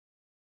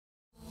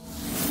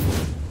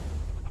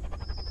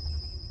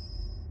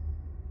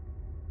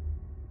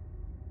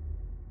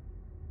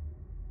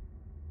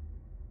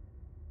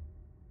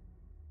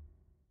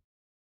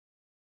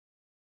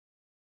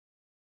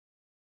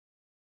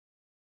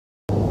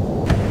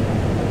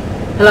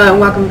Hello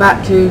and welcome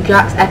back to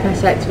Jack's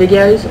FSX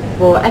videos.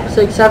 For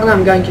episode 7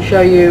 I'm going to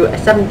show you a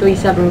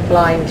 737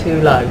 flying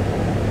too low.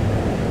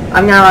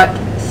 I'm now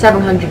at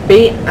 700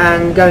 feet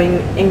and going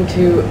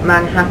into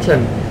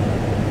Manhattan.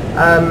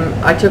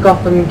 I took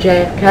off from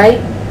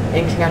JFK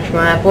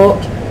International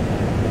Airport.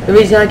 The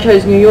reason I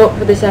chose New York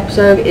for this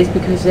episode is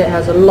because it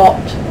has a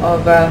lot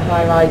of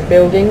high-rise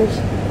buildings,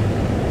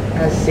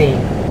 as seen.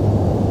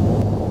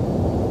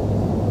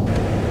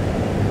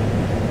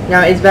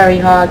 Now it's very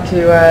hard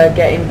to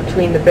get in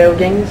between the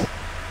buildings,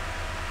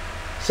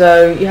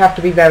 so you have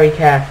to be very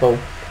careful.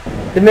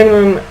 The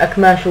minimum a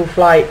commercial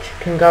flight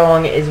can go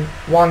on is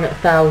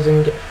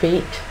 1,000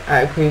 feet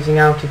at a cruising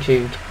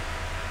altitude.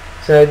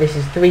 So this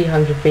is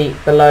 300 feet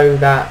below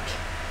that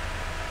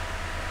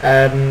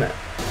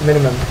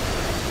minimum.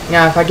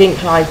 Now if I didn't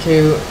try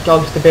to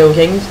dodge the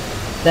buildings,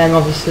 then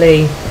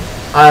obviously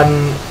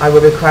I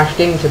would have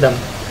crashed into them.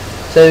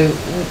 So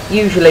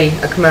usually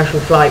a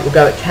commercial flight will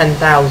go at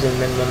 10,000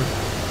 minimum.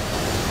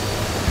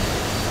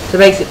 So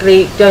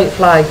basically don't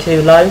fly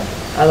too low,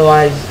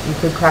 otherwise you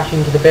could crash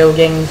into the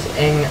buildings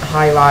in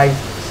high-rise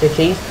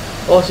cities.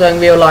 Also in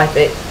real life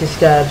it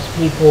disturbs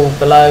people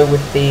below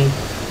with the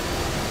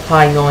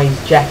high noise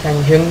jet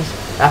engines.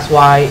 That's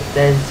why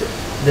there's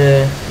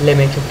the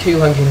limit of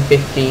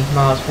 250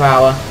 miles per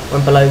hour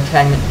when below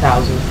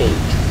 10,000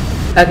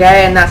 feet.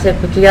 Okay, and that's it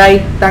for today.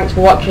 Thanks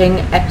for watching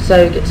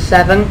episode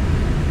 7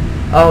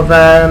 of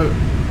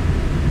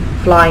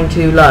flying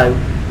too low.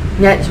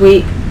 Next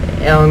week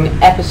on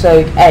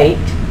episode 8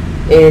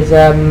 is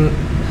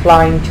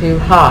flying too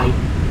high.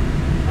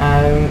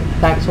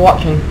 Thanks for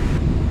watching.